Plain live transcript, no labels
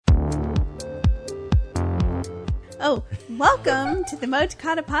Oh, welcome to the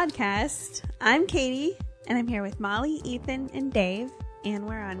Mochikata podcast. I'm Katie, and I'm here with Molly, Ethan, and Dave, and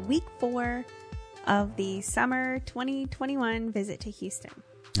we're on week 4 of the summer 2021 visit to Houston.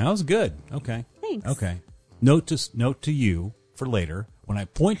 That was good. Okay. Thanks. Okay. Note to you for later. When I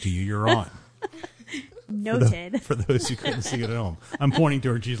point to you, you're on. Noted. For those who couldn't see it at home, I'm pointing to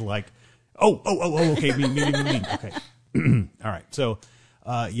her. And she's like, oh, okay, me. Okay. All right. So,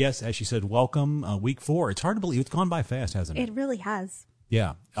 yes, as she said, welcome, week 4. It's hard to believe. It's gone by fast, hasn't it? It really has.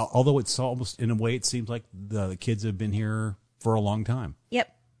 Yeah. Although it's almost, in a way, it seems like the kids have been here for a long time.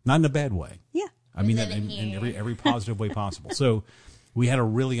 Yep. Not in a bad way. Yeah. I mean that in every positive way possible. So we had a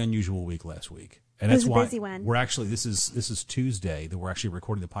really unusual week last week. And that's why busy one. We're actually, this is Tuesday that we're actually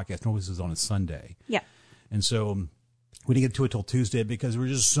recording the podcast. Normally this is on a Sunday. Yeah. And so we didn't get to it till Tuesday because there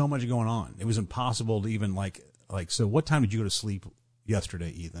was just so much going on. It was impossible to even like, so what time did you go to sleep yesterday,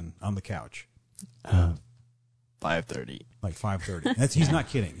 Ethan, on the couch? 5:30. Like 5:30. He's not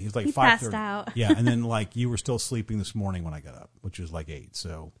kidding. He's like 5:30. Passed out. Yeah. And then like you were still sleeping this morning when I got up, which was like 8.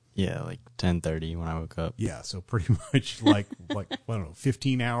 So Yeah, like 10:30 when I woke up. yeah. So pretty much like, I don't know,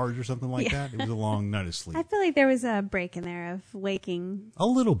 15 hours or something like that. It was a long night of sleep. I feel like there was a break in there of waking. A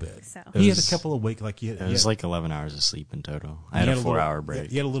little bit. So. He had a couple of It was like 11 hours of sleep in total. I had a 4-hour break.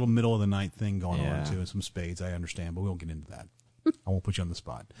 He had a little middle of the night thing going Yeah. on too, and some spades. I understand, but we won't get into that. I won't put you on the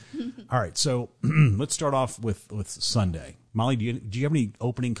spot. All right, so let's start off with Sunday. Molly, do you have any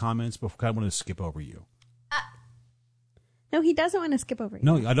opening comments before I want to skip over you? No, he doesn't want to skip over you.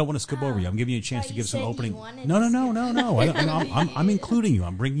 No, I don't want to skip over you. I'm giving you a chance to give some opening. No. I'm including you.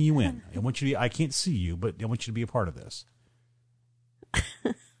 I'm bringing you in. I want you to. I can't see you, but I want you to be a part of this.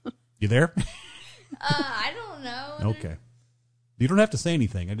 You there? I don't know. Okay. You don't have to say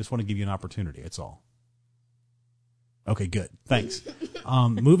anything. I just want to give you an opportunity. That's all. Okay, good. Thanks.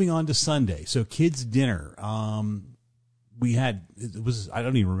 Moving on to Sunday. So kids' dinner. It was, I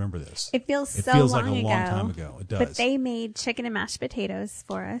don't even remember this. It feels like a long ago, time ago. It does. But they made chicken and mashed potatoes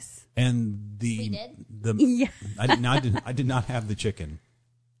for us. And We did? Yeah. I did not have the chicken.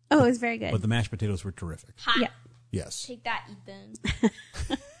 Oh, it was very good. But the mashed potatoes were terrific. Hot. Yeah. Yes. Take that, Ethan.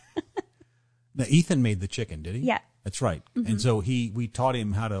 Now, Ethan made the chicken, did he? Yeah. That's right. Mm-hmm. And so we taught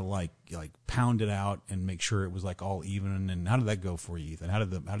him how to like pound it out and make sure it was like all even. And how did that go for you, Ethan? How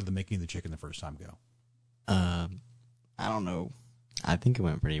did the making of the chicken the first time go? I don't know. I think it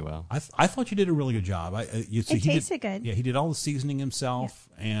went pretty well. I thought you did a really good job. It tasted good. Yeah, he did all the seasoning himself,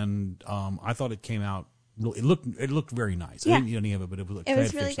 and I thought it came out. It looked very nice. Yeah. I didn't eat any of it, but it was really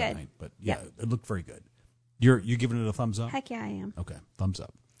fish that good. night. But yeah, it looked very good. You're giving it a thumbs up? Heck yeah, I am. Okay, thumbs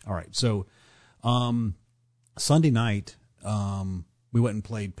up. All right. So, Sunday night, we went and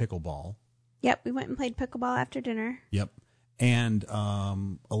played pickleball. Yep, we went and played pickleball after dinner. Yep. And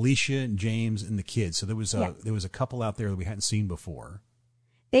Alicia and James and the kids. So there was a couple out there that we hadn't seen before.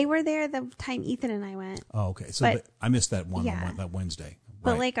 They were there the time Ethan and I went. Oh, okay. So I missed that one Yeah. that Wednesday.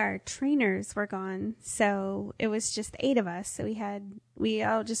 But Right. like our trainers were gone, so it was just 8 of us. So we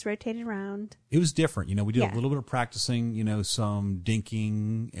all just rotated around. It was different. We did Yeah. a little bit of practicing, some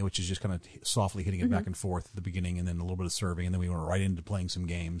dinking, which is just kind of softly hitting it back and forth at the beginning, and then a little bit of serving, and then we went right into playing some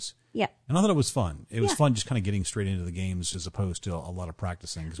games. Yeah. And I thought it was fun. It was Yeah. fun just kind of getting straight into the games as opposed to a lot of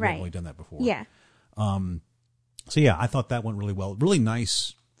practicing because we haven't Right. really done that before. Yeah. So yeah, I thought that went really well. Really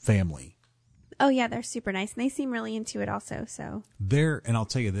nice family. Oh yeah, they're super nice, and they seem really into it also. So And I'll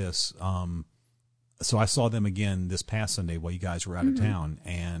tell you this. So I saw them again this past Sunday while you guys were out of town,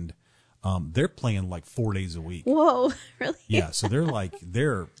 and they're playing like 4 days a week. whoa, really? Yeah, so they're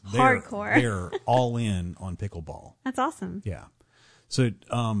Hardcore. They're all in on pickleball. That's awesome. Yeah. So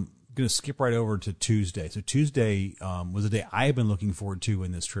I'm going to skip right over to Tuesday. So Tuesday was a day I have been looking forward to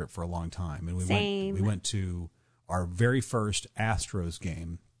in this trip for a long time, and Same. we went to our very first Astros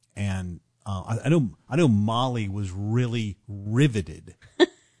game, and I know Molly was really riveted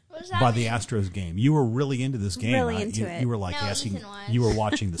by the Astros game. You were really into this game. Really into it. You were like No, asking. Ethan was. You were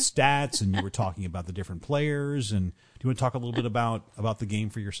watching the stats, and you were talking about the different players. And do you want to talk a little bit about the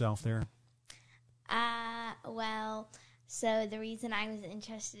game for yourself there? Well, so the reason I was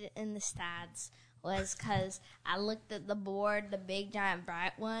interested in the stats was because I looked at the board, the big, giant,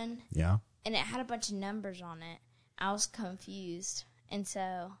 bright one, Yeah. and it had a bunch of numbers on it. I was confused, and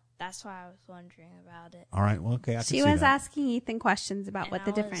so that's why I was wondering about it. All right. Well, okay. I can She see was that. asking Ethan questions about And what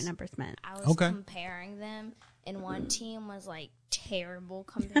the I different was- numbers meant. I was Okay. comparing them, and one team was like terrible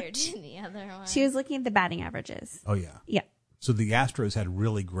compared to the other one. She was looking at the batting averages. Oh yeah. Yeah. So the Astros had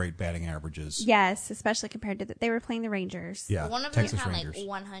really great batting averages. Yes, especially compared to they were playing the Rangers. Yeah. One of them Texas had Rangers. like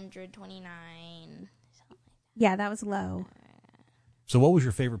 129. Yeah, that was low. So what was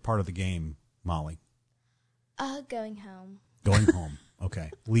your favorite part of the game, Molly? Going home. Going home.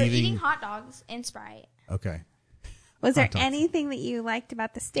 Okay. For eating Leaving. hot dogs and Sprite. Okay. Was there Hot dogs. anything that you liked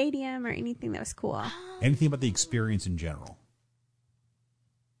about the stadium or anything that was cool? Anything about the experience in general?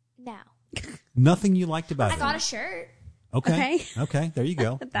 No. Nothing you liked about I it? got a shirt. Okay. Okay. There you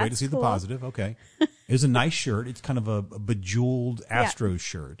go. Way to That's see the cool. positive. Okay. It was a nice shirt. It's kind of a bejeweled Yeah. Astros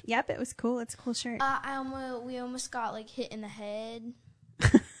shirt. Yep, it was cool. It's a cool shirt. We almost got like hit in the head.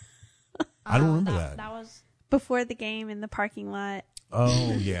 I don't remember that. That was Before the game in the parking lot.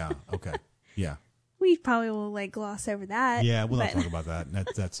 Oh, yeah. Okay. Yeah. We probably will like gloss over that. Yeah, we'll not but- talk about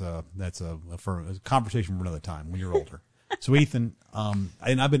that. That's a conversation for another time when you're older. So Ethan,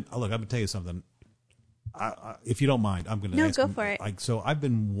 and I've been tell you something. If you don't mind, I'm going to No, go for it. So I've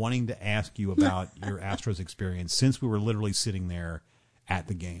been wanting to ask you about your Astros experience since we were literally sitting there at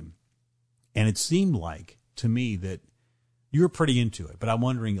the game, and it seemed like to me that you were pretty into it. But I'm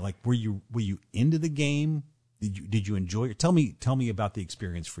wondering, like, were you into the game? Did you enjoy it? Tell me about the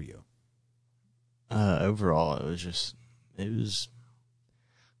experience for you. Overall, it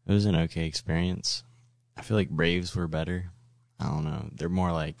was an okay experience. I feel like Braves were better. I don't know. They're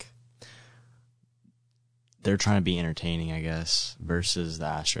more like they're trying to be entertaining, I guess, versus the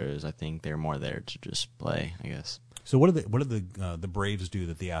Astros. I think they're more there to just play, I guess. So what did the Braves do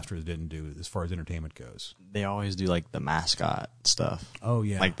that the Astros didn't do as far as entertainment goes? They always do like the mascot stuff. Oh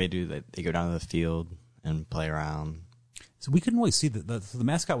yeah, Like they go down to the field and play around. So we couldn't really see the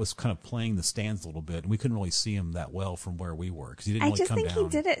mascot was kind of playing the stands a little bit, and we couldn't really see him that well from where we were because he didn't I really just come think down. he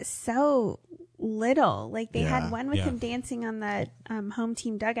did it so little. Like they had one with Yeah. him dancing on the home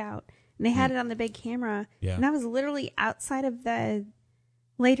team dugout, and they had it on the big camera. Yeah. And that was literally outside of the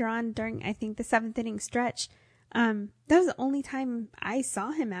later on during I think the 7th inning stretch. That was the only time I saw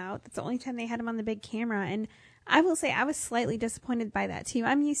him out. That's the only time they had him on the big camera, and I will say I was slightly disappointed by that too.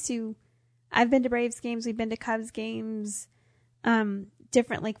 I've been to Braves games, we've been to Cubs games,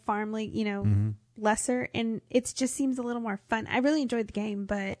 different like farm league, lesser, and it just seems a little more fun. I really enjoyed the game,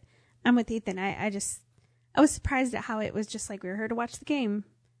 but I'm with Ethan. I was surprised at how it was just like we were here to watch the game.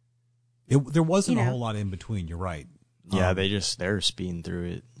 There wasn't You a know. whole lot in between. You're right. Yeah, they're speeding through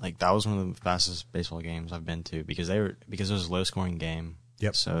it. Like that was one of the fastest baseball games I've been to because it was a low scoring game.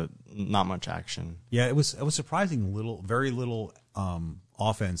 Yep. So not much action. Yeah, it was surprising very little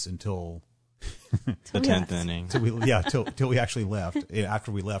offense until The we 10th left. inning. till we actually left.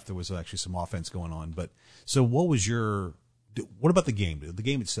 After we left, there was actually some offense going on. But so, what about the game? The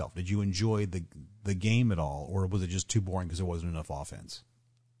game itself. Did you enjoy the game at all, or was it just too boring because there wasn't enough offense?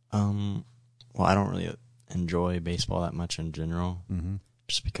 Well, I don't really enjoy baseball that much in general,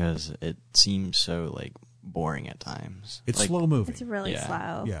 just because it seems so like boring at times. It's like, slow moving. It's really Yeah.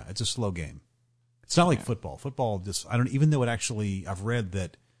 slow. Yeah, it's a slow game. It's not like football. Football just even though I've read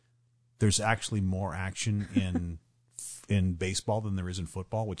that there's actually more action in baseball than there is in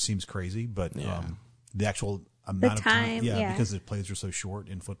football, which seems crazy, but the actual amount of time, yeah. because the plays are so short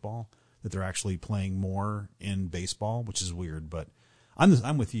in football that they're actually playing more in baseball, which is weird. But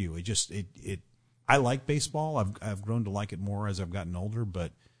I'm with you. I like baseball. I've grown to like it more as I've gotten older,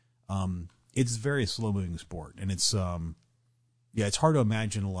 but it's a very slow moving sport, and it's it's hard to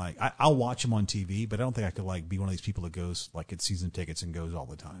imagine. Like I'll watch them on TV, but I don't think I could like be one of these people that goes like gets season tickets and goes all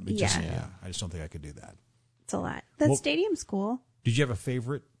the time. I just don't think I could do that. It's a lot. The stadium's cool. Did you have a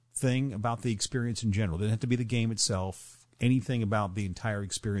favorite thing about the experience in general? It didn't have to be the game itself. Anything about the entire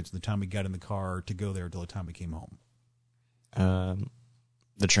experience, the time we got in the car to go there till the time we came home?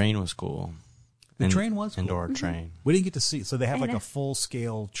 The train was cool. The train was cool. Indoor train. We didn't get to see. So they have like And a full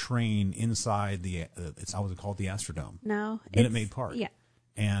scale train inside the. I was called the Astrodome. No, Minute Maid Park. Yeah,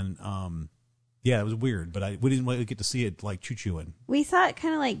 And it was weird, but we didn't really get to see it like choo-chooing. we saw it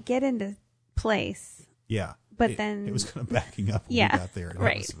kind of like get into place. Yeah, But then- it was kind of backing up when Yeah, we got there. And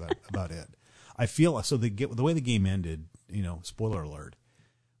right. That was about it. I feel so. The way the game ended, spoiler alert,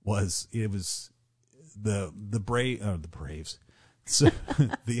 was the Braves. So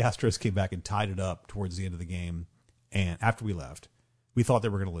the Astros came back and tied it up towards the end of the game, and after we left, we thought they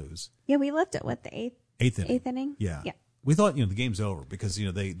were going to lose. Yeah, we left at what, the eighth inning? Yeah. Yeah. We thought the game's over because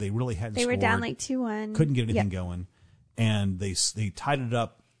they really hadn't. They were down scored. like 2-1. Couldn't get anything Yeah. going, and they tied it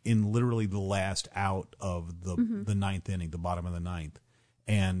up in literally the last out of the ninth inning, the bottom of the ninth,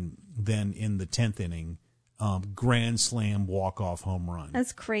 and then in the 10th inning, grand slam walk-off home run,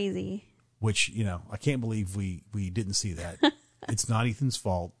 That's crazy. which I can't believe we didn't see that. It's not Ethan's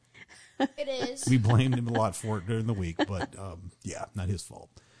fault. It is. We blamed him a lot for it during the week, but not his fault.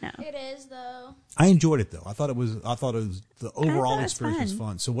 No. It is though. I enjoyed it though. I thought it was the overall it was experience was fun.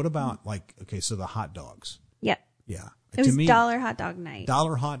 fun. So what about so the hot dogs? Yep. Yeah. It was me, dollar hot dog night.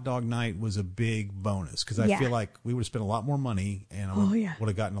 dollar hot dog night was a big bonus because I Yeah. feel like we would have spent a lot more money and I would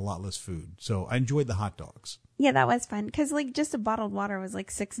have gotten a lot less food. So I enjoyed the hot dogs. Yeah, that was fun because like just a bottled water was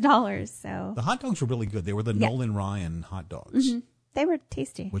like $6. So The hot dogs were really good. They were the Nolan Ryan hot dogs, they were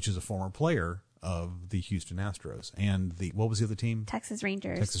tasty. which is a former player of the Houston Astros and what was the other team? Texas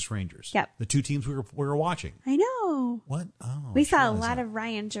Rangers. Texas Rangers. Yep. The two teams we were watching. I know. What? Oh, We I saw a realized lot that. of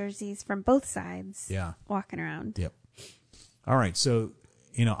Ryan jerseys from both sides. Yeah. Walking around. Yep. All right. So,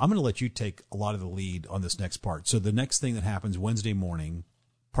 I'm going to let you take a lot of the lead on this next part. So the next thing that happens Wednesday morning,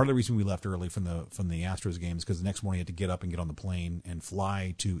 part of the reason we left early from the Astros game is because the next morning you had to get up and get on the plane and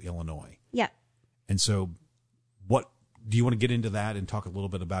fly to Illinois. Yep. And so what do you want to get into that and talk a little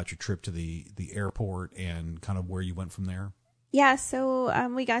bit about your trip to the airport and kind of where you went from there? Yeah, so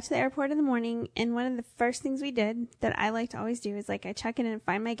we got to the airport in the morning, and one of the first things we did that I like to always do is like I check in and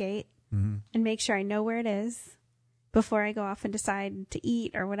find my gate and make sure I know where it is before I go off and decide to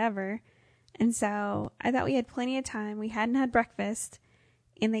eat or whatever. And so I thought we had plenty of time. We hadn't had breakfast,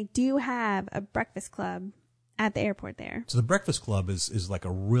 and they do have a breakfast club at the airport there. So the Breakfast Club is like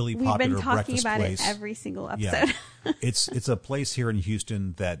a really We've popular been talking breakfast about place. it every single Yeah. episode. It's a place here in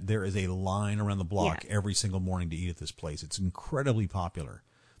Houston that there is a line around the block Yeah. every single morning to eat at this place. It's incredibly popular.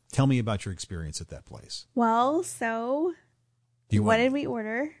 Tell me about your experience at that place. Well, so what did we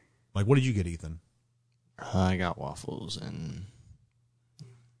order? Like, what did you get, Ethan? I got waffles and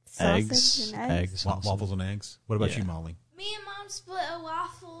Sausage eggs. and eggs? Eggs. Waffles and eggs? What about Yeah. you, Molly? Me and Mom split a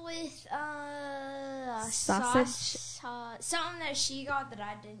waffle with Sausage? something that she got that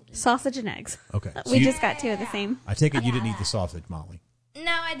I didn't eat. Sausage and eggs. Okay. So We you- just got two of the same. I take it you didn't eat the sausage, Molly.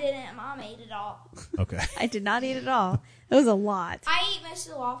 No, I didn't. Mom ate it all. Okay. I did not eat it all. It was a lot. I ate most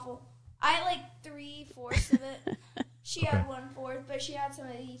of the waffle. I ate like 3/4 of it. She had 1/4, but she had some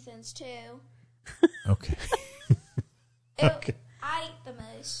of Ethan's too. Okay. It, I ate the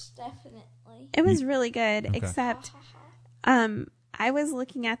most, definitely. It was really good, Okay. except I was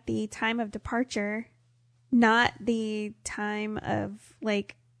looking at the time of departure, not the time of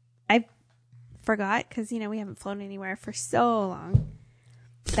like I forgot because we haven't flown anywhere for so long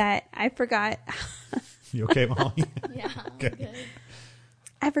that I forgot. You okay, Molly? Yeah, Okay. good.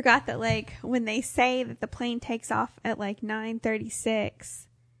 I forgot that like when they say that the plane takes off at like 9:36,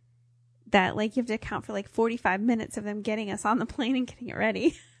 that like you have to account for like 45 minutes of them getting us on the plane and getting it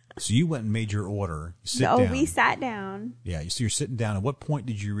ready. So you went and made your order. You sit So down. we sat down. Yeah, so you're sitting down. At what point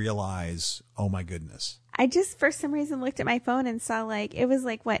did you realize, oh my goodness? I just for some reason looked at my phone and saw like it was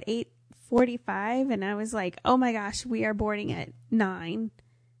like what 8:45, and I was like, oh my gosh, we are boarding at 9,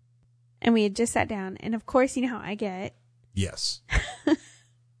 and we had just sat down. And of course, you know how I get. Yes.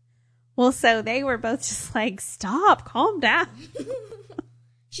 Well, so they were both just like, stop, calm down.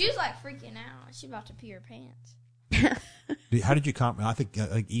 She was like freaking out. She about to pee her pants. How did you calm? I think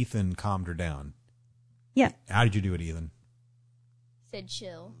Ethan calmed her down. Yeah. How did you do it, Ethan? Said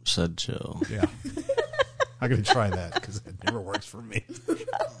chill. Said chill. Yeah. I'm going to try that because it never works for me. Did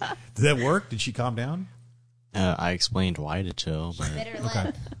that work? Did she calm down? I explained why to chill, but Bit her Okay.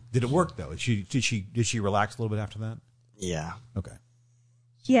 lip. Did it work though? Did she relax a little bit after that? yeah. Okay.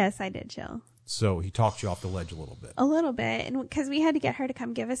 Yes, I did chill. So he talked you off the ledge a little bit. A little bit. And because we had to get her to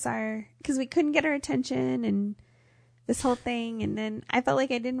come give us because we couldn't get her attention and this whole thing. And then I felt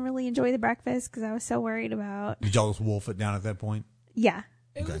like I didn't really enjoy the breakfast because I was so worried about. Did y'all just wolf it down at that point? Yeah.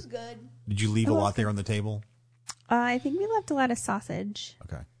 It Okay. was good. Did you leave a lot there on the table? I think we left a lot of sausage.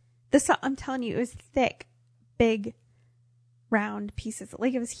 Okay. I'm telling you, it was thick, big, round pieces.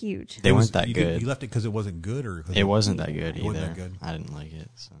 Like it was huge. They weren't that you good. You left it because it wasn't good, or 'cause It wasn't that good It either. wasn't that good. I didn't like it.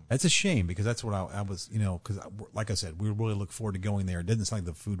 So. That's a shame because that's what I was, because like I said, we really look forward to going there. It didn't sound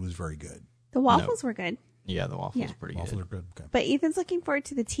like the food was very good. The waffles were good. Yeah, the waffles Yeah. were pretty Waffles good. are good. Okay. But Ethan's looking forward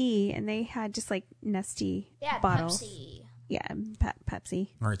to the tea, and they had just like nesty Yeah, bottles. Pepsi. Yeah, Pepsi.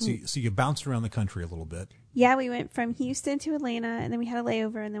 All right. So you bounced around the country a little bit. Yeah, we went from Houston to Atlanta, and then we had a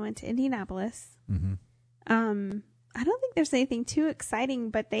layover, and then went to Indianapolis. Mm-hmm. I don't think there's anything too exciting,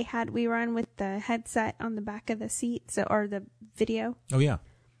 but we were on with the headset on the back of the seat, or the video, Oh yeah.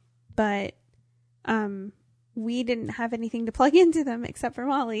 but we didn't have anything to plug into them except for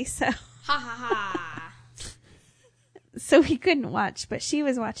Molly, so Ha ha ha. so we couldn't watch, but she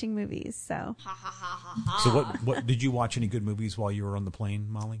was watching movies, so Ha ha ha ha ha. So what did you watch any good movies while you were on the plane,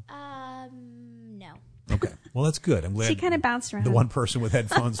 Molly? No. Okay. Well, that's good. I'm glad she kind of bounced around. the one person with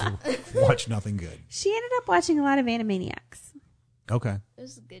headphones who watched nothing good. She ended up watching a lot of Animaniacs. Okay. It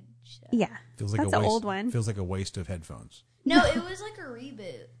was a good show. Yeah, Feels like that's a an waste, old one. Feels like a waste of headphones. No, it was like a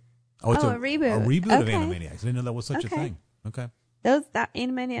reboot. Oh, it's Oh, a reboot. A reboot of Okay. Animaniacs. I didn't know that was such a Okay. thing. Okay. That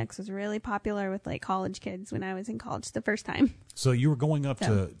Animaniacs was really popular with like college kids when I was in college the first time. So you were going up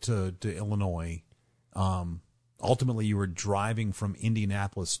to Illinois. Ultimately, you were driving from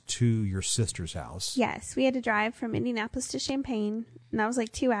Indianapolis to your sister's house. Yes, we had to drive from Indianapolis to Champaign, and that was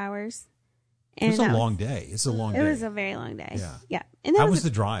like 2 hours. And It's a long day. It's a long day. It was a very long day. Yeah. And How was the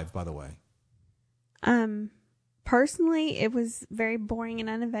drive, by the way? Personally, it was very boring and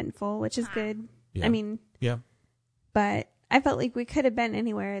uneventful, which is good. Yeah. I mean, yeah. But I felt like we could have been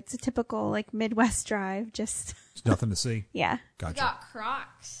anywhere. It's a typical like Midwest drive. Just There's nothing to see. Yeah. Gotcha. We got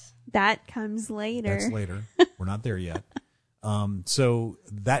Crocs. That comes later. That's later. We're not there yet. So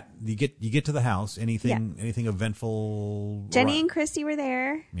that you get to the house. Anything eventful? Jenny and Christy were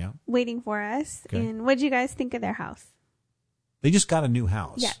there. Yeah. Waiting for us. Okay. And what did you guys think of their house? They just got a new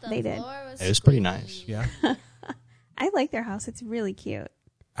house. Yeah, they did. It was pretty nice. Yeah. I like their house. It's really cute.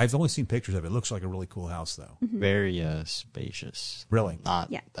 I've only seen pictures of it. It looks like a really cool house, though. Mm-hmm. Very spacious. Really?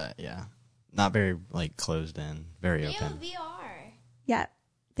 Not Yeah. that. Yeah. Not very like closed in. Very They have open. VR. Yeah,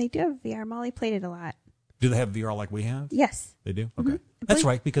 they do have VR. Molly played it a lot. Do they have VR like we have? Yes. They do? Okay. That's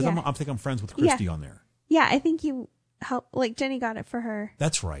right, because Yeah. I think I'm friends with Christy Yeah. on there. Yeah, I think you helped. Like Jenny got it for her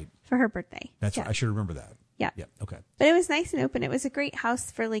That's right. birthday. That's Yeah. right. I should remember that. Yeah. Yeah. Okay. But it was nice and open. It was a great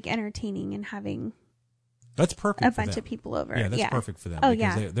house for like entertaining and having That's perfect. a for bunch them. of people over. Yeah, that's perfect for them. Oh,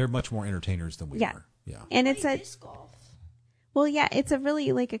 because yeah. they're much more entertainers than we Yeah. are. Yeah. And Play it's a disc golf. well, yeah, it's a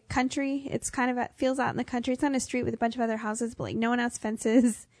really like a country. It's kind of feels out in the country. It's on a street with a bunch of other houses, but like no one has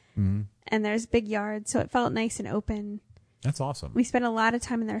fences, and there's big yards, so it felt nice and open. That's awesome. We spent a lot of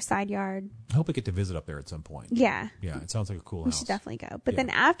time in their side yard. I hope we get to visit up there at some point. Yeah, Yeah, it sounds like a cool we house. should definitely go. But Yeah. then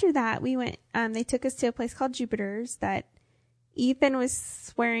after that, we went. They took us to a place called Jupiter's that Ethan was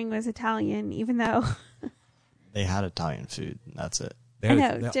swearing was Italian, even though They had Italian food. That's it. They I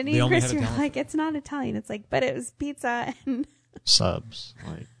had- know they- Jenny they and only had Chris were Italian like, it's not Italian. It's like, but it was pizza and Subs.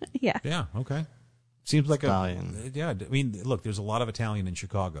 Like yeah. Yeah. Okay. Seems like Italian. Yeah. I mean, look, there's a lot of Italian in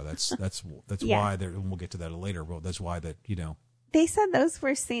Chicago. That's Yeah. why there. And we'll get to that later. But that's why that They said those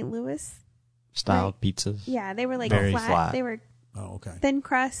were St. Louis. style pizzas. Yeah, they were like Very flat. flat. They were Oh, okay. thin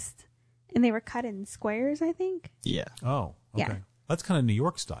crust, and they were cut in squares, I think. Yeah. Oh, okay. Yeah. That's kind of New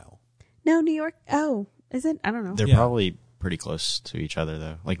York style. No, New York. Oh, is it? I don't know. They're Yeah. probably pretty close to each other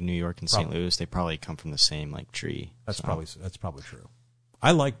though. Like New York and St. Probably. Louis, they probably come from the same like tree. That's So, probably true.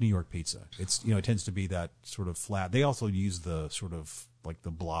 I like New York pizza. It's it tends to be that sort of flat. They also use the sort of like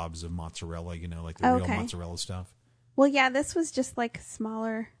the blobs of mozzarella, like the real Okay. mozzarella stuff. Well, yeah, this was just like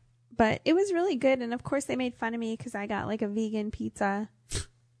smaller, but it was really good. And of course, they made fun of me because I got like a vegan pizza.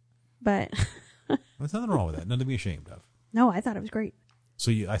 But There's nothing wrong with that. Nothing to be ashamed of. no, I thought it was great.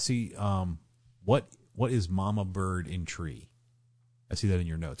 So I see. What is Mama Bird in Tree? I see that in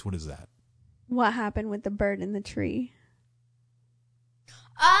your notes. What is that? What happened with the bird in the tree?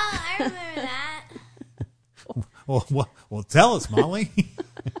 Oh, I remember that. Well, tell us, Molly.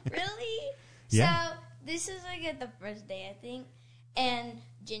 Really? Yeah. So this is like at the first day, I think, and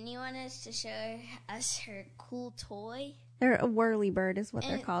Jenny wanted us to show us her cool toy. They're a whirly bird, is what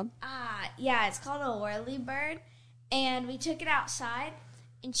they're And- called. Yeah, it's called a whirly bird, and we took it outside,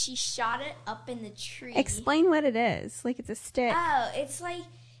 and she shot it up in the tree. Explain what it is. Like it's a stick. Oh, it's like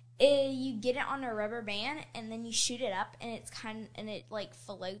you get it on a rubber band, and then you shoot it up, and it like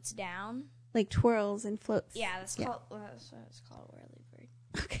floats down. Like twirls and floats. Yeah, that's what it's called, a whirly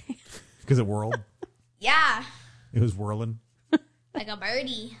bird. Okay. Because it whirled. Yeah, It was whirling. like a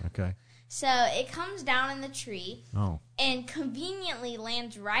birdie. Okay. So it comes down in the tree Oh. and conveniently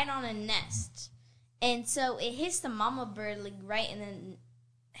lands right on a nest. And so it hits the mama bird like right in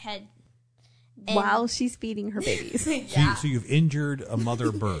the head. And- While she's feeding her babies. Yeah. So you've injured a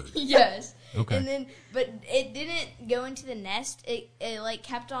mother bird. Yes. Okay. And then, but it didn't go into the nest. It like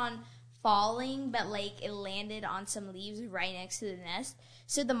kept on falling, but like it landed on some leaves right next to the nest.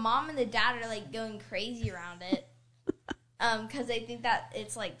 So the mom and the dad are like going crazy around it. Because they think that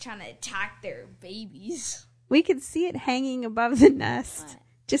it's like trying to attack their babies. We could see it hanging above the nest. What?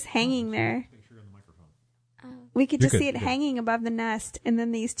 Just hanging there. Oh. We could You're just good, see it you're good. hanging above the nest, and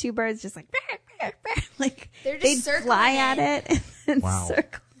then these two birds just like, like They're just they'd circling fly at it and then Wow.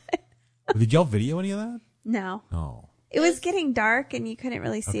 circle it. Did y'all video any of that? No. No. It was getting dark and you couldn't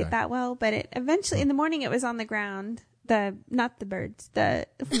really see Okay. it that well, but it eventually in the morning it was on the ground. Not the birds, the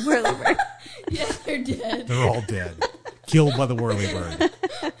whirly bird. Yeah, they're dead. They're all dead. Killed by the whirly bird.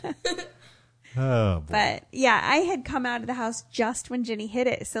 Oh, boy. But yeah, I had come out of the house just when Jenny hit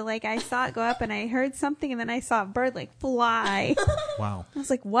it. So like I saw it go up and I heard something and then I saw a bird like fly. Wow. I was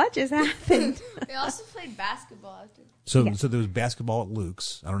like, what just happened? We also played basketball after. So Yeah. so there was basketball at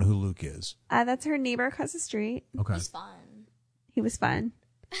Luke's. I don't know who Luke is. That's her neighbor across the street. Okay. He's fun. He was fun.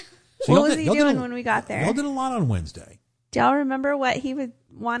 So What y'all was did- he y'all did doing a- when we got there? Y'all did a lot on Wednesday. Do y'all remember what he was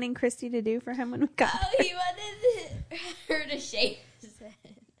wanting Christy to do for him when we got Oh, there? he wanted her to shave his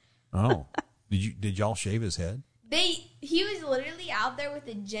head. Oh, did y'all shave his head? He was literally out there with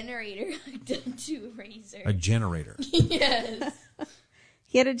a generator hooked up to a razor. A generator. Yes.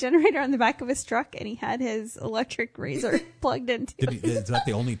 He had a generator on the back of his truck, and he had his electric razor plugged into it. Is that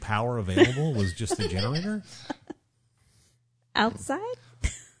the only power available? Was just the generator? Outside?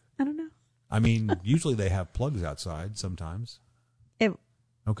 I don't know. I mean, usually they have plugs outside. Sometimes. It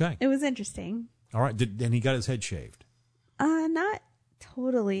Okay. was interesting. All right. And he got his head shaved. Not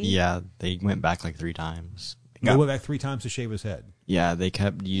totally. Yeah, they went back like 3 times. They went back 3 times to shave his head. Yeah, they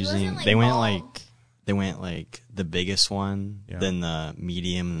kept using. wasn't, like, They went bald. like the biggest one, Yeah. then the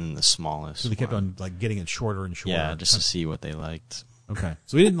medium, and the smallest. So they kept one. on like getting it shorter and shorter. Yeah, just to see what they liked. Okay.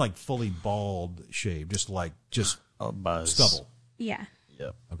 So he didn't like fully bald shave, just A buzz. stubble. Yeah.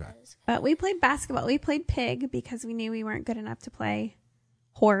 Yep. Okay. But we played basketball. We played pig because we knew we weren't good enough to play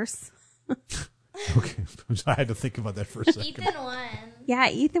horse. Okay. I had to think about that for a second. Ethan won. Yeah,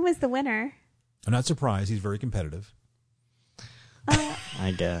 Ethan was the winner. I'm not surprised. He's very competitive.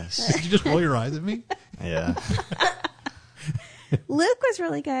 I guess. Did you just roll your eyes at me? Yeah. Luke was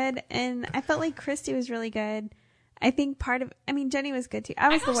really good, and I felt like Christy was really good. I think Jenny was good too. I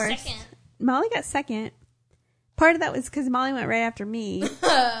was the got worst. second. Molly got second. Part of that was because Molly went right after me.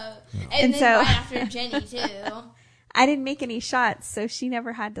 And And then so- right after Jenny, too. I didn't make any shots, so she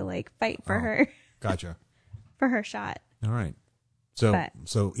never had to like fight for her Gotcha. for her shot. All right. So But-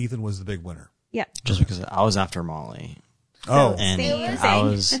 so Ethan was the big winner. Yep. Just because I was after Molly. Oh, And Same I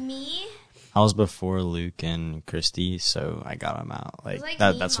thing. was before Luke and Christy, so I got them out. Like, like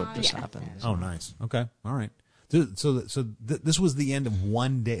that. me, That's what Mom, just yeah. happened. oh, nice. Okay. All right. This was the end of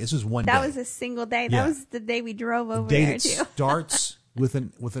one day. This was one day. That was a single day. That Yeah. was the day we drove over day there that too. starts with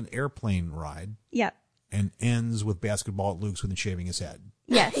an airplane ride Yep. and ends with basketball at Luke's with him shaving his head.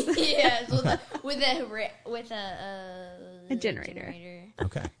 Yes. Yes, with A generator.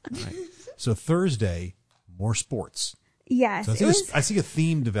 Okay. All right. So Thursday, more sports. Yes. So I see a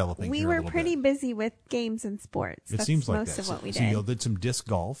theme developing. We here a were little pretty bit. busy with games and sports. It That's seems like most that. of what we So did. you did some disc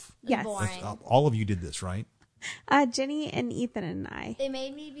golf. Yes. Boring. All of you did this, right? Jenny and Ethan and I. They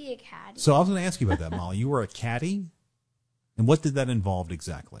made me be a caddy. So I was going to ask you about that, Molly. You were a caddy, and what did that involve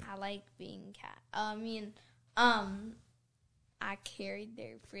exactly? I like being cat. I carried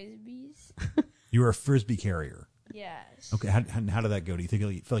their frisbees. You were a frisbee carrier. Yes. Okay. How did that go? Do you feel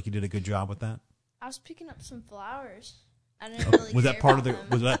like you did a good job with that? I was picking up some flowers. I didn't really Was care that part of about the them.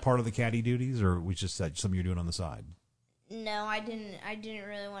 was that part of the caddy duties, or was just that something you're doing on the side? No, I didn't. I didn't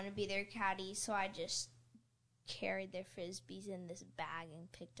really want to be their caddy, so I just carried their frisbees in this bag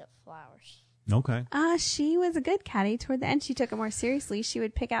and picked up flowers. Okay. She was a good caddy. Toward the end, she took it more seriously. She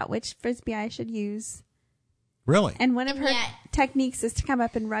would pick out which frisbee I should use. Really? And one of her Yeah. techniques is to come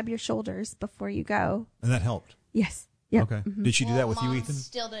up and rub your shoulders before you go. And that helped. Yes. Yep. Okay. Did she do that with you, Mom Ethan?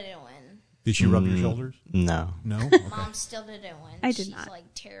 still didn't win. Did she rub your shoulders? No. No. Okay. Mom still didn't win. I did She's not. like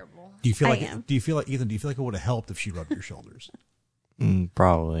terrible. Do you feel I like am. Ethan? Do you feel like it would have helped if she rubbed your shoulders?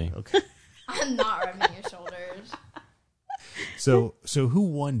 Probably. Okay. I'm not rubbing your shoulders. So who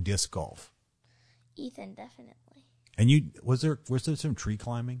won disc golf? Ethan, definitely. And you was there some tree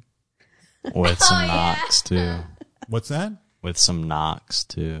climbing? With some yeah. knocks, too. What's that? With some knocks,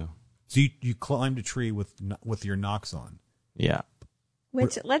 too. So you climbed a tree with your knocks on. Yeah.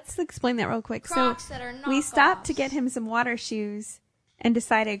 Which, let's explain that real quick. Crocs So that are we stopped to knockoffs. get him some water shoes and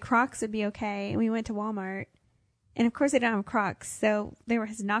decided Crocs would be okay. And we went to Walmart. And of course, they don't have Crocs. So they were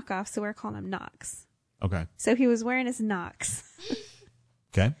his knockoffs. So we're calling them Knocks. Okay. So he was wearing his Knocks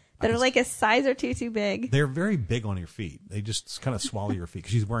Okay. that are like a size or two too big. They're very big on your feet. They just kind of swallow your feet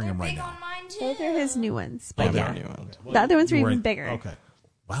because she's wearing They're them right big now. on mine too. Those are his new ones. Oh, But they're yeah, new ones. the other ones were You're even wearing- bigger. Okay.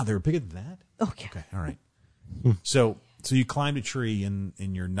 Wow, they were bigger than that. Oh, yeah. Okay. All right. So you climbed a tree in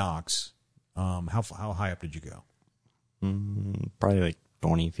your knocks. How high up did you go? Probably like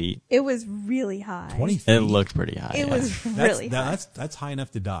 20 feet. It was really high. 20 feet. It looked pretty high. It yeah. was really high. That's high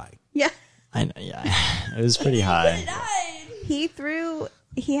enough to die. Yeah. I know, yeah. It was pretty high.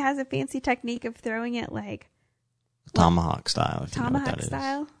 He has a fancy technique of throwing it like Tomahawk style. If you know what tomahawk that is.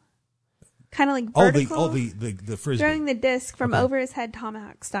 style. kind of like vertical. The frisbee. Throwing the disc from over his head,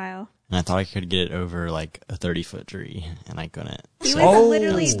 tomahawk style. And I thought I could get it over like a 30-foot tree, and I couldn't. He So was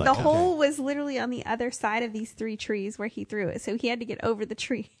literally, stuck the out. hole was literally on the other side of these 3 trees where he threw it. So he had to get over the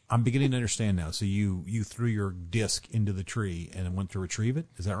tree. I'm beginning to understand now. So you threw your disc into the tree and went to retrieve it?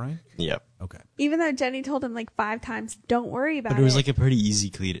 Is that right? Yep. Okay. Even though Jenny told him like 5 times, don't worry about it. But it was like a pretty easy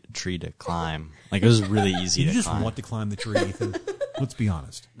tree to climb. Like, it was really easy Did to you just climb. want to climb the tree, Ethan? Let's be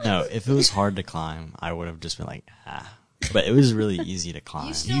honest. No, if it was hard to climb, I would have just been like, ah. But it was really easy to climb.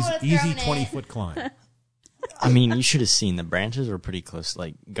 You still would've Easy thrown 20-foot climb. I mean, you should have seen the branches were pretty close.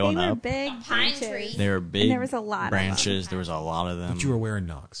 Like, going they were up, big pine branches. tree. they were big. And there was a lot of branches. There was a lot of them. But you were wearing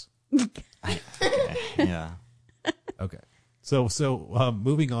Knox. Okay, yeah. Okay. So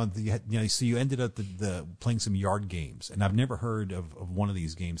moving on, so you ended up the playing some yard games, and I've never heard of one of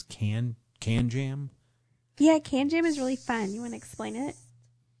these games, Can Jam. Yeah, Can Jam is really fun. You want to explain it?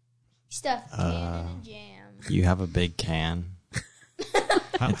 Stuff can in a jam. You have a big can,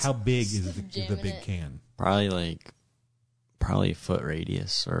 How big is the jamming big it. can? probably a foot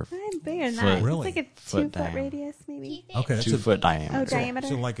radius or I'm bigger than Foot. that. Really? It's like a Foot 2-foot diameter. radius, maybe. Okay, that's 2-foot Oh, diameter. diameter?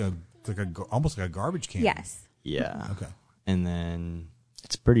 So like almost like a garbage can. Yes. Yeah. Okay. And then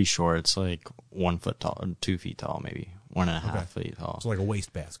it's pretty short. It's like 1 foot tall, 2 feet tall, maybe 1.5 feet tall. So like a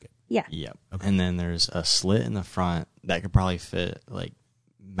waste basket. Yeah. Yep. Okay. And then there's a slit in the front that could probably fit like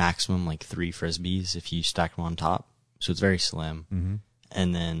maximum like 3 frisbees if you stack them on top. So it's very slim. Mm-hmm.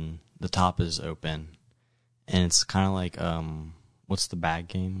 And then the top is open, and it's kind of like what's the bag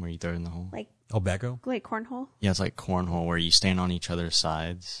game where you throw it in the hole? Like Bago? cornhole. Yeah, it's like cornhole where you stand on each other's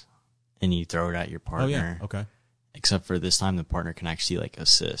sides and you throw it at your partner. Oh yeah. Okay. Except for this time, the partner can actually like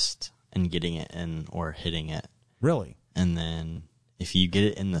assist in getting it in or hitting it. Really? And then if you get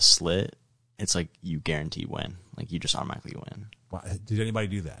it in the slit, it's like you guarantee win. Like you just automatically win. Wow. Did anybody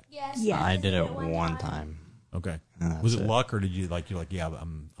do that? Yes. Yeah. I did it one time. Okay. And that's Was it it. luck, or did you're like, yeah,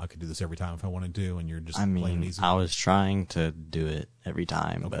 I could do this every time if I wanted to, and you're just I playing mean, easy? I was trying to do it every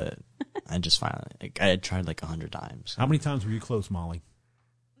time, but I just finally, I had tried like 100 times. How many times were you close, Molly?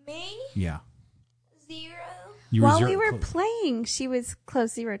 Me? Yeah. 0. You were While zero we were close. playing, she was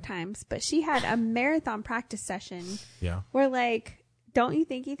close 0 times, but she had a marathon practice session Yeah. where, like, don't you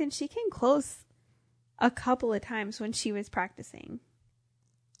think, Ethan, she came close a couple of times when she was practicing.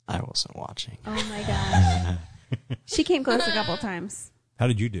 I wasn't watching. Oh my gosh. She came close a couple times. How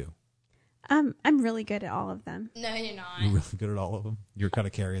did you do? I'm really good at all of them. No, you're not. You're really good at all of them. You're kind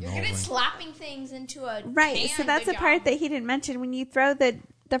of carrying You're the whole good at thing. slapping things into a Right. can. So that's Good the part job. that he didn't mention. When you throw the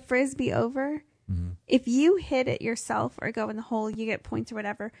frisbee over, if you hit it yourself or go in the hole, you get points or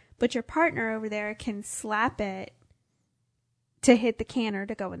whatever. But your partner over there can slap it to hit the can or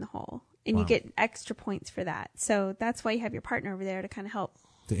to go in the hole. And you Wow. get extra points for that. So that's why you have your partner over there to kind of help.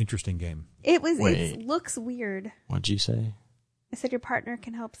 It's an interesting game. It Wait. looks weird. What'd you say? I said your partner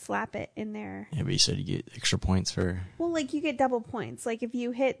can help slap it in there. Yeah, but you said you get extra points for. Well, like you get double points. Like if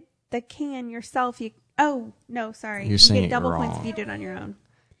you hit the can yourself, you You're you saying get it double points wrong. if you do it on your own.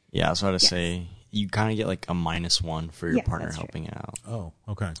 Yeah, that's what I was Yes. say. You kind of get like a -1 for your Yeah, partner that's true. helping it out. Oh,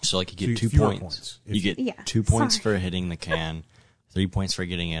 okay. So like you So get 2 fewer points. If You get Yeah, 2 points sorry. for hitting the can, 3 points for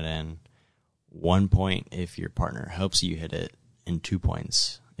getting it in, 1 point if your partner helps you hit it, and 2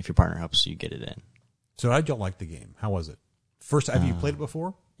 points if your partner helps you get it in. So how'd y'all like the game? How was it? First, have you played it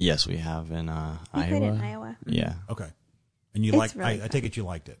before? Yes, we have in We Iowa. played it in Iowa. Yeah, Okay. And you It's like? really I take it you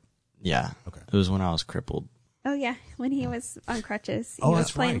liked it. yeah. Okay. It was when I was crippled. Oh yeah, when he was on crutches, he Oh, was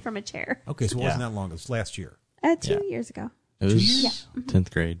that's playing right. from a chair. Okay, so it wasn't Yeah. that long. It was last year. 2 Yeah. years ago. It 2 was years? 10th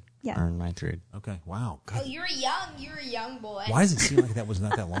grade Yeah. or 9th grade. Okay. Wow. Oh, God. you're a young boy. Why does it seem like that was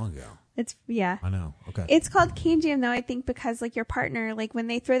not that long ago? It's I know. Okay. It's called Can Jam though, I think, because like your partner, like when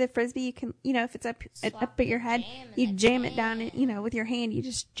they throw the frisbee, you can, if it's up at your head, jam in you the jam it down, can. with your hand, you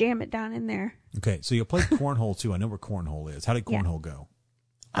just jam it down in there. Okay. So you played cornhole too. I know where cornhole is. How did Yeah. cornhole go?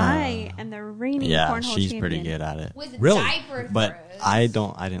 I am the reigning Yeah, cornhole she's champion. pretty good at it. With Really? diaper But throws. I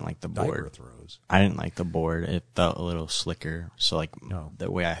didn't like the Diaper board. throws. I didn't like the board. It felt a little slicker. So like No. the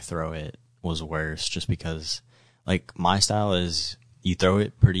way I throw it was worse just because like my style is you throw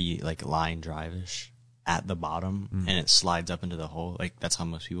it pretty like line drive-ish at the bottom and it slides up into the hole. Like that's how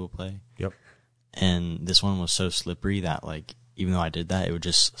most people play. Yep. And this one was so slippery that like even though I did that, it would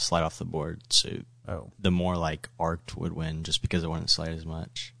just slide off the board. So Oh. the more like arced would win just because it wouldn't slide as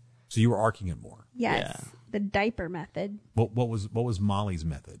much. So you were arcing it more. Yes, Yeah. the diaper method. What was Molly's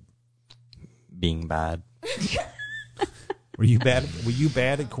method? Being bad. Were you bad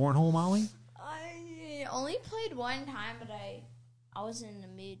at cornhole, Molly? I only played one time, but I wasn't in the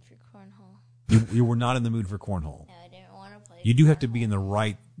mood for cornhole. You were not in the mood for cornhole. No, I didn't want to play. You do have to be in the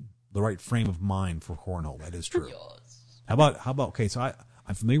right the right frame of mind for cornhole. That is true. How about okay? So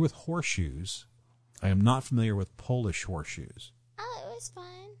I'm familiar with horseshoes. I am not familiar with Polish horseshoes. Oh, it was fun.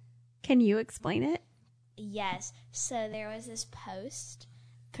 Can you explain it? Yes. So there was this post.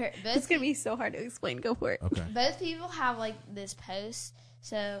 It's going to be so hard to explain. Go for it. Okay. Both people have like this post.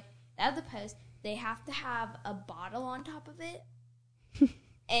 So at the post, they have to have a bottle on top of it.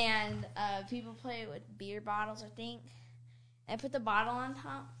 And people play with beer bottles, I think. And put the bottle on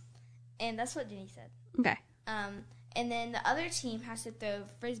top. And that's what Jenny said. Okay. And then the other team has to throw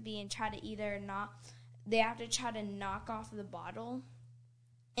frisbee and try to they have to try to knock off the bottle.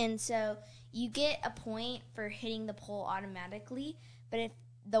 And so you get a point for hitting the pole automatically, but if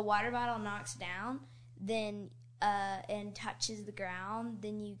the water bottle knocks down, then and touches the ground,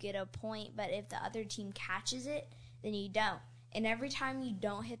 then you get a point. But if the other team catches it, then you don't. And every time you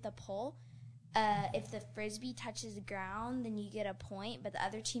don't hit the pole, if the frisbee touches the ground, then you get a point. But the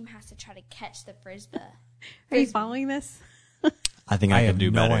other team has to try to catch the frisbee. Are you following this? I think I have could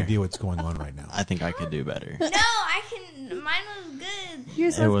do no better. idea what's going on right now. I think I could do better. No, I can. Mine was good.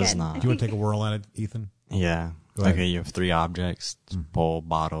 Yours It was good. not. Do you want to take a whirl at it, Ethan? Yeah. Go ahead. Okay, you have 3 objects: pole,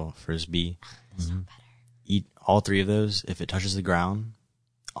 bottle, frisbee. Eat all 3 of those. If it touches the ground,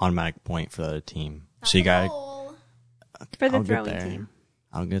 automatic point for the other team. So you got For the I'll get throwing there. team.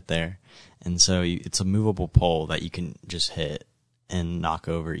 I'll get there. And so it's a movable pole that you can just hit and knock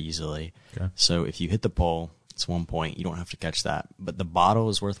over easily. Okay. So if you hit the pole, it's 1 point. You don't have to catch that. But the bottle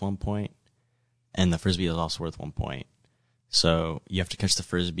is worth 1 point, and the frisbee is also worth 1 point. So you have to catch the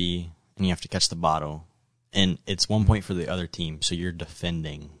frisbee, and you have to catch the bottle. And it's 1 point for the other team, so you're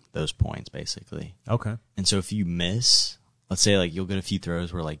defending those points, basically. Okay. And so if you miss, let's say like you'll get a few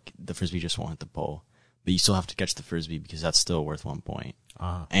throws where like the frisbee just won't hit the pole, but you still have to catch the frisbee because that's still worth 1 point.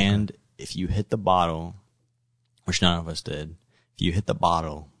 And if you hit the bottle, which none of us did, if you hit the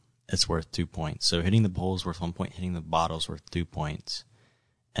bottle, it's worth 2 points. So hitting the pole is worth 1 point, hitting the bottle is worth 2 points.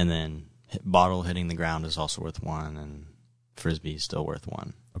 And then bottle hitting the ground is also worth 1, and frisbee is still worth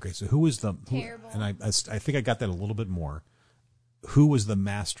 1. Okay, so who was Terrible. And I think I got that a little bit more. Who was the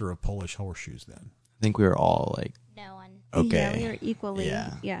master of Polish horseshoes then? I think we were all like, No one. okay. Yeah, we were equally.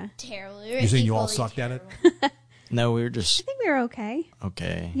 Yeah. Yeah. Terrible. You're saying you all sucked at it? No, we were I just think we were okay.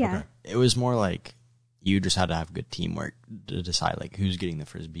 okay. Yeah. Okay. It was more like you just had to have good teamwork to decide like who's getting the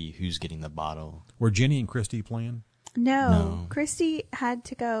frisbee, who's getting the bottle. Were Jenny and Christy playing? No. Christy had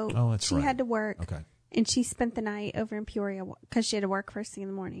to go. Oh, that's she right. had to work. Okay. And she spent the night over in Peoria because she had to work first thing in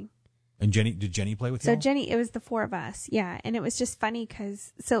the morning. And did Jenny play with you? So Jenny, it was the 4 of us. Yeah. And it was just funny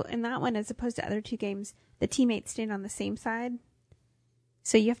because, so in that one, as opposed to other 2 games, the teammates stand on the same side.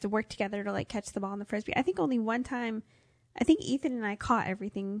 So you have to work together to like catch the ball in the frisbee. I think only one time, I think Ethan and I caught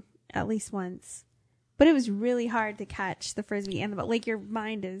everything at least once. But it was really hard to catch the frisbee and the ball. Like your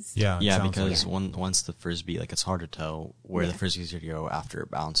mind is. Yeah. it Yeah, sounds because like- once the frisbee, like it's hard to tell where the Yeah. frisbee's going to go after it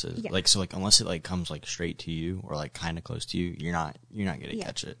bounces. Yeah. Like so, like unless it like comes like straight to you or like kind of close to you, you're not going to Yeah.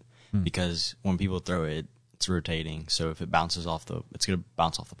 catch it because when people throw it, it's rotating. So if it bounces off it's going to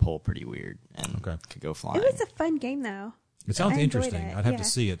bounce off the pole pretty weird and could go flying. It was a fun game though. It sounds I enjoyed interesting. it, I'd have yeah. to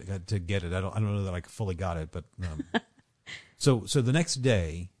see it to get it. I don't know that I fully got it, but so the next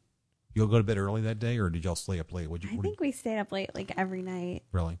day, you'll go to bed early that day, or did y'all stay up late? I think we stayed up late like every night.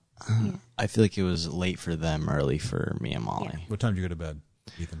 Really? I feel like it was late for them, early for me and Molly. Yeah. What time did you go to bed,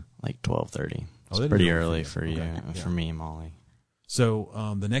 Ethan? Like 12:30. Oh, It's that is pretty early early for for you. you, Okay. for me and Molly.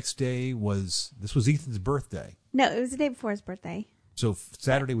 So the next day was Ethan's birthday. No, it was the day before his birthday. So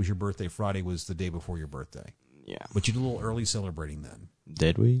Saturday was your birthday. Friday was the day before your birthday. Yeah. But you did a little early celebrating then.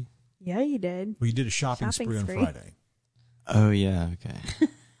 Did we? Yeah, you did. Well, you did a shopping spree on Friday. Oh yeah. Okay.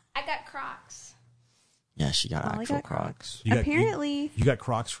 I got Crocs. Yeah, she got Molly actual got Crocs. Apparently, you got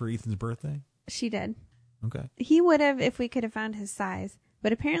Crocs for Ethan's birthday. she did. Okay. He would have if we could have found his size.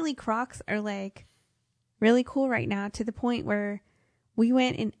 But apparently Crocs are like really cool right now to the point where we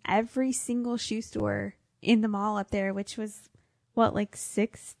went in every single shoe store in the mall up there, which was like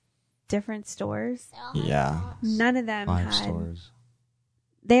 6 different stores. Yeah. None of them 5 had. stores.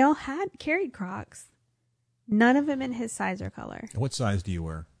 They all had carried Crocs. None of them in his size or color. And what size do you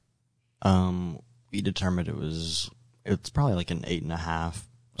wear? We determined it's probably like an 8.5,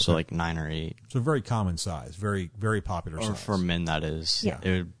 so like 9 or 8. So very common size, very very popular Or size. for men, that is. Yeah.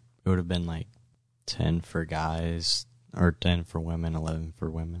 It would have been like 10 for guys, or 10 for women, 11 for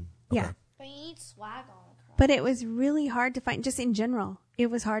women. Yeah. But you need swag on Crocs. But it was really hard to find, just in general, it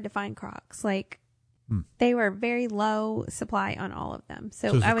was hard to find Crocs. Like, they were very low supply on all of them.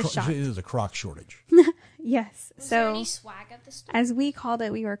 So it's I a was It shocked. is a Croc shortage. Yes. Was there So, any swag at the store? as we called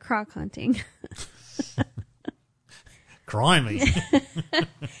it, we were Croc hunting. Crimey.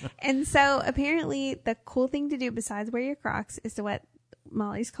 And so apparently the cool thing to do besides wear your Crocs is to what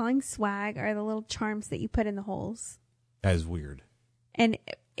Molly's calling swag, or the little charms that you put in the holes. That is weird. And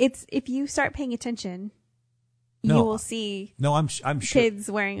it's, if you start paying attention, you will see I'm sure. kids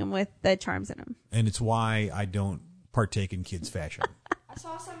wearing them with the charms in them. And it's why I don't partake in kids' fashion. I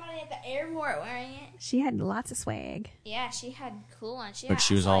saw somebody at the airport wearing it. She had lots of swag. Yeah, she had cool ones. But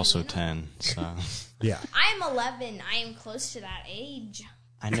she was also 10, so. Yeah. I'm 11. I am close to that age.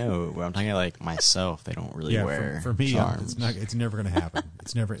 I know, but I'm talking like myself. They don't really wear for me, charms. it's never going to happen.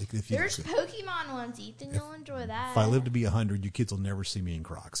 It's never. There's Pokemon ones, Ethan. You'll enjoy that. If I live to be 100, you kids will never see me in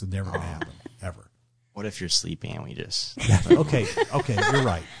Crocs. It's never going to happen, ever. What if you're sleeping and we just... Okay, you're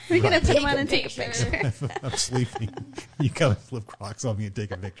right. We're going to put them on and take a picture. I'm sleeping. You come and flip Crocs on me and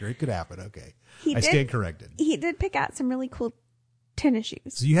take a picture. It could happen. Okay. I stand corrected. He did pick out some really cool tennis shoes.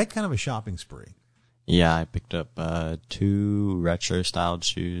 So you had kind of a shopping spree. Yeah, I picked up 2 retro-styled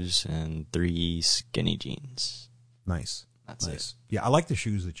shoes and 3 skinny jeans. Nice. That's nice. Yeah, I like the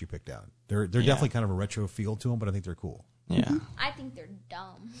shoes that you picked out. They're definitely kind of a retro feel to them, but I think they're cool. Yeah. I think they're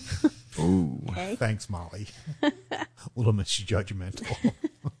dumb. Ooh. Okay. Thanks, Molly. A little misjudgmental.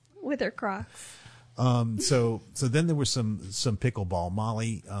 With her Crocs. So then there was some pickleball.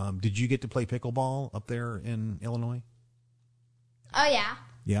 Molly, did you get to play pickleball up there in Illinois? Oh, yeah.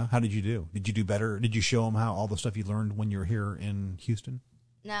 Yeah. How did you do? Did you do better? Did you show them how all the stuff you learned when you were here in Houston?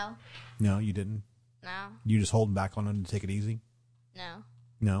 No. No, you didn't. No. You just holding back on them to take it easy? No.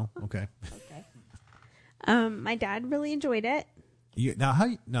 No. Okay. Okay. My dad really enjoyed it.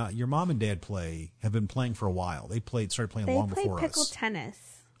 Now your mom and dad have been playing for a while. They started playing long before us. They played pickle tennis,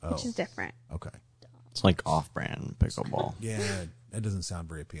 which is different. Okay. It's like off-brand pickleball. Yeah, that doesn't sound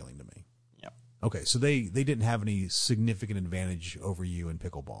very appealing to me. Yep. Okay, so they didn't have any significant advantage over you in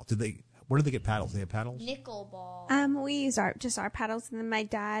pickleball. Where did they get paddles? They had paddles? Nickel ball. We used our paddles, and then my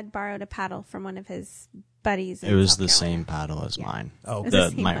dad borrowed a paddle from one of his buddies. It was the same paddle as mine. Oh,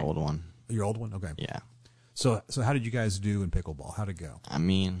 my old one. Your old one? Okay. Yeah. So how did you guys do in pickleball? How'd it go? I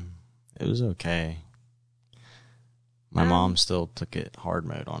mean, it was okay. My mom still took it hard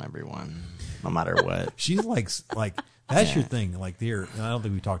mode on everyone, no matter what. She's like that's your thing. Like I don't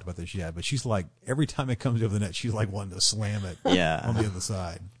think we talked about this yet, but she's like, every time it comes over the net, she's like wanting to slam it on the other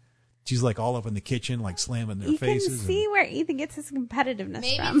side. She's like all up in the kitchen, like slamming their faces. You can see where Ethan gets his competitiveness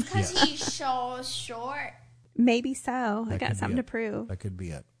Maybe from. because he's so short. Maybe so. I got something to it. prove. That could be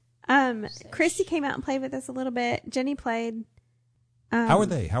it. Christy came out and played with us a little bit. Jenny played. How are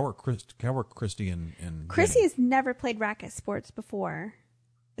they? How are Christy and Christy Jenny? has never played racket sports before,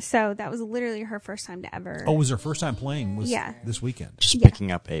 so that was literally her first time to ever. Oh, was her first time playing? This weekend? Just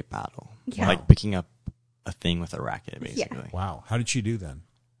picking up a paddle, like picking up a thing with a racket, basically. Yeah. Wow, how did she do then?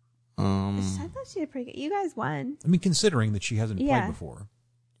 I thought she did pretty good. You guys won. I mean, considering that she hasn't played before.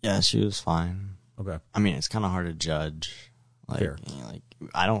 Yeah, she was fine. Okay. I mean, it's kind of hard to judge. Fair.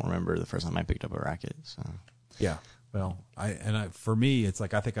 I don't remember the first time I picked up a racket. So yeah. Well, for me, it's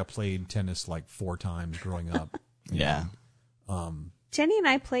like I think I played tennis like 4 times growing up. Yeah. Jenny and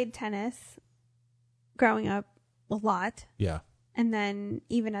I played tennis growing up a lot. Yeah. And then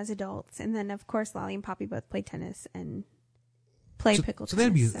even as adults. And then, of course, Lolly and Poppy both played tennis and played pickle tennis. So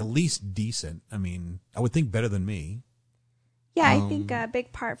that'd be at least decent. I mean, I would think better than me. Yeah, I think a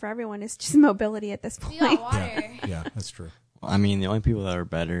big part for everyone is just mobility at this point. We got water. Yeah, that's true. Well, I mean, the only people that are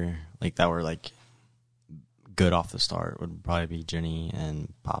better, that were good off the start, would probably be Jenny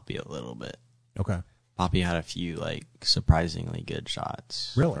and Poppy a little bit. Okay. Poppy had a few surprisingly good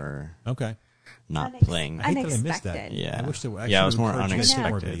shots. Really? For okay. Not playing. I hate that I missed that. Unexpected. Yeah. I wish there it was more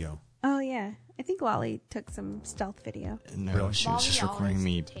unexpected. Video. Oh, yeah. I think Lolly took some stealth video. No, Really? she was just Molly recording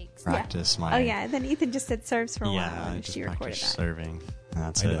me always takes- practice my. Oh, yeah. Then Ethan just said serves for a while, Yeah, and just she recorded practice that. serving. And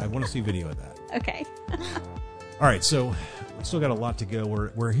that's I it. want to see video of that. Okay. All right, so we still got a lot to go.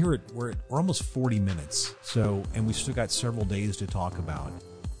 We're here we're almost 40 minutes. So, and we still got several days to talk about.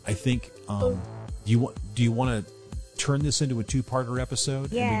 I think. Do you want to turn this into a 2-parter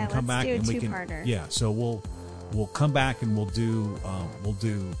episode? Yeah, and we can come let's back do a and we 2-parter. Yeah, so we'll come back and we'll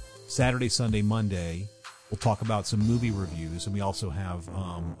do Saturday, Sunday, Monday. We'll talk about some movie reviews, and we also have,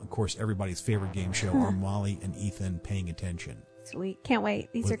 of course, everybody's favorite game show, our Molly and Ethan Paying Attention. Sweet. Can't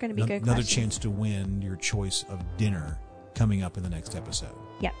wait. These are going to be good Another questions. chance to win your choice of dinner coming up in the next episode.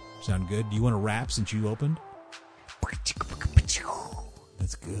 Yep. Sound good? Do you want to wrap since you opened?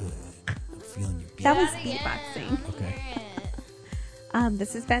 That's good. I'm feeling your beat. That was That again. beatboxing. Okay.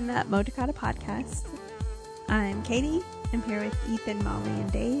 This has been the Motakata Podcast. I'm Katie. I'm here with Ethan, Molly,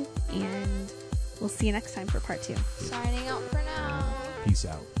 and Dave, and we'll see you next time for part 2. Signing out for now. Peace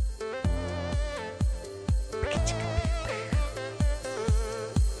out.